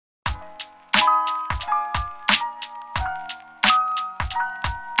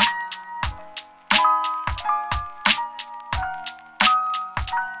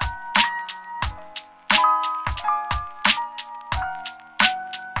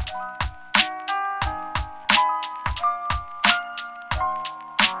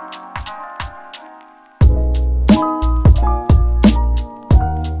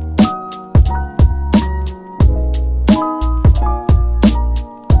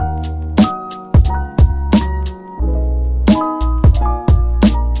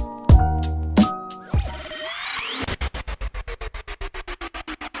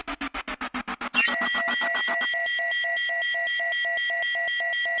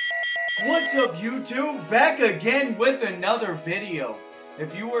What's up, YouTube? Back again with another video.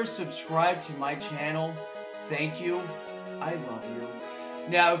 If you are subscribed to my channel, thank you. I love you.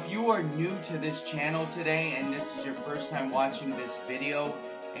 Now, if you are new to this channel today and this is your first time watching this video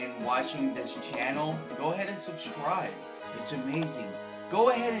and watching this channel, go ahead and subscribe. It's amazing. Go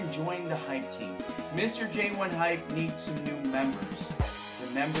ahead and join the Hype team. Mr. J1 Hype needs some new members. The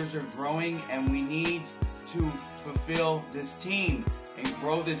members are growing and we need to fulfill this team and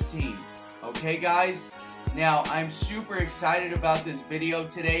grow this team. Okay, guys? Now, I'm super excited about this video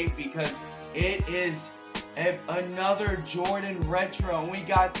today because it is another Jordan retro. We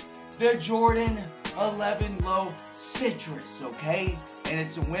got the Jordan 11 Low Citrus, okay? And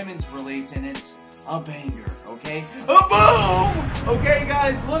it's a women's release and it's a banger, okay? A boom! Okay,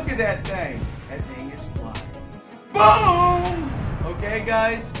 guys, look at that thing. That thing is flying. Boom! Okay,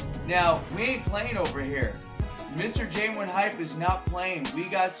 guys? Now, we ain't playing over here. Mr. J1 Hype is not playing. We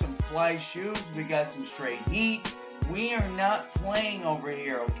got some fly shoes. We got some straight heat. We are not playing over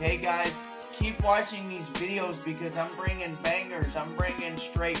here, okay, guys? Keep watching these videos because I'm bringing bangers. I'm bringing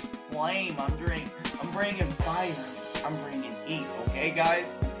straight flame. I'm bringing fire. I'm bringing heat, okay,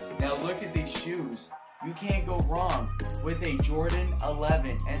 guys? Now, look at these shoes. You can't go wrong with a Jordan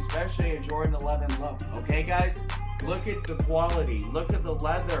 11, and especially a Jordan 11 Low, okay, guys? Look at the quality. Look at the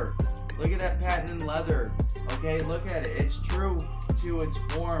leather. Look at that patent leather. Okay, look at it. It's true to its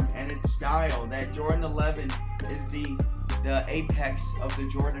form and its style. That Jordan 11 is the apex of the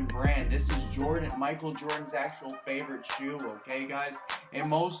Jordan brand. This is Michael Jordan's actual favorite shoe, okay, guys?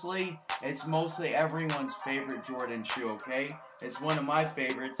 And it's mostly everyone's favorite Jordan shoe, okay? It's one of my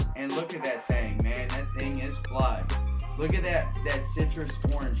favorites. And look at that thing, man. That thing is fly. Look at that citrus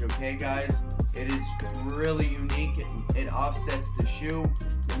orange, okay, guys? It is really unique. It offsets the shoe.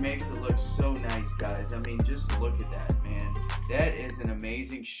 It makes it look so nice, guys. I mean, just look at that, man. That is an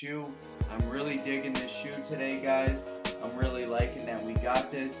amazing shoe. I'm really digging this shoe today, guys. I'm really liking that we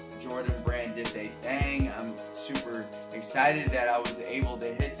got this. Jordan brand did they thing. I'm super excited that I was able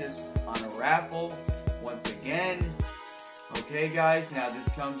to hit this on a raffle once again. Okay, guys, now this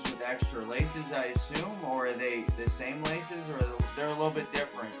comes with extra laces, I assume, or are they the same laces, or they're a little bit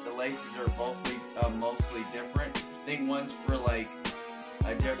different? The laces are both mostly different. I think one's for like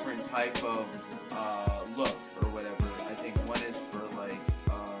a different type of look or whatever. I think one is for like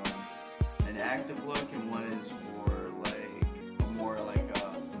an active look, and one is for like more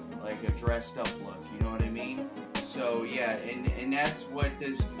like a dressed up look. You know what I mean? So yeah, and that's what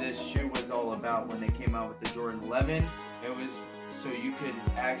this shoe was all about when they came out with the Jordan 11. It was so you could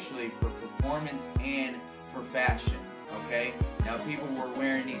actually, for performance and for fashion, okay? Now, people were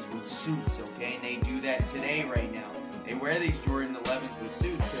wearing these with suits, okay? And they do that today right now. They wear these Jordan 11s with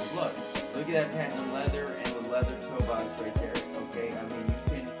suits because, look at that patent leather and the leather toe box right there, okay? I mean, you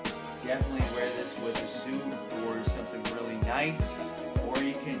can definitely wear this with a suit or something really nice, or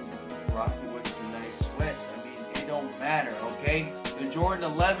you can rock it with some nice sweats. I mean, it don't matter, okay? The Jordan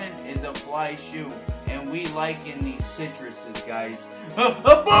 11 is a fly shoe. And we like in these citruses, guys.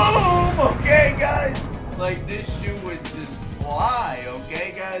 Boom! Okay, guys? Like, this shoe was just fly,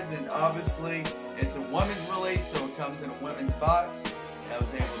 okay, guys? And obviously, it's a women's release, so it comes in a women's box. And I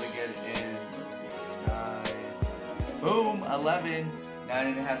was able to get it in, let's see, size. Boom, 11,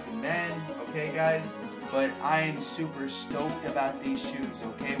 9.5 for men, okay, guys? But I am super stoked about these shoes,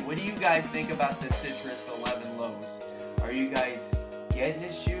 okay? What do you guys think about the Citrus 11 Lows? Are you guys getting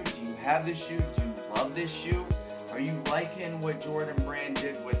this shoe? Do you have this shoe? Do you love this shoe? Are you liking what Jordan brand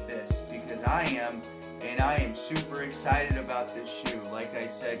did with this? Because I am, and I am super excited about this shoe. Like I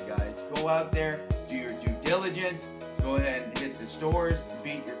said, guys, go out there, do your due diligence, go ahead and hit the stores,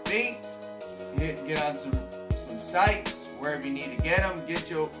 beat your feet, get on some sites, wherever you need to get them, get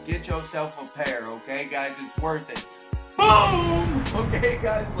yourself a pair, okay, guys? It's worth it. Boom! Okay,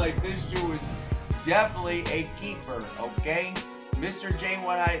 guys, like, this shoe is definitely a keeper, okay? Mr.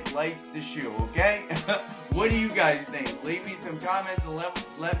 J1 Hype likes the shoe, okay? What do you guys think? Leave me some comments and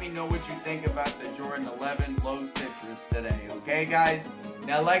let me know what you think about the Jordan 11 Low Citrus today, okay, guys?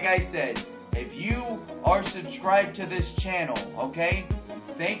 Now, like I said, if you are subscribed to this channel, okay,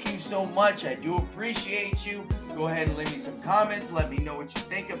 thank you so much. I do appreciate you. Go ahead and leave me some comments. Let me know what you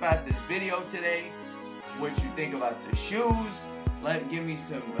think about this video today, what you think about the shoes. Give me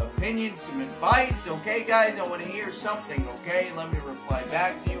some opinions, some advice, okay, guys? I want to hear something, okay? Let me reply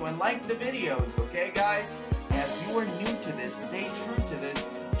back to you and like the videos, okay, guys? Now, if you are new to this, stay true to this.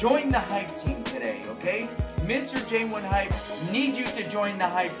 Join the Hype team today, okay? Mr. J1 Hype needs you to join the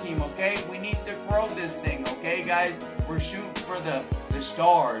Hype team, okay? We need to grow this thing, okay, guys? We're shooting for the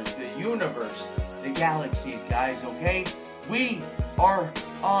stars, the universe, the galaxies, guys, okay? We are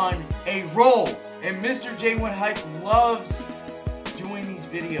on a roll. And Mr. J1 Hype loves doing these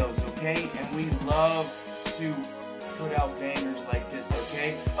videos, okay? And we love to put out bangers like this,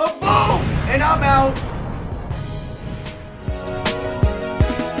 okay? A boom! And I'm out!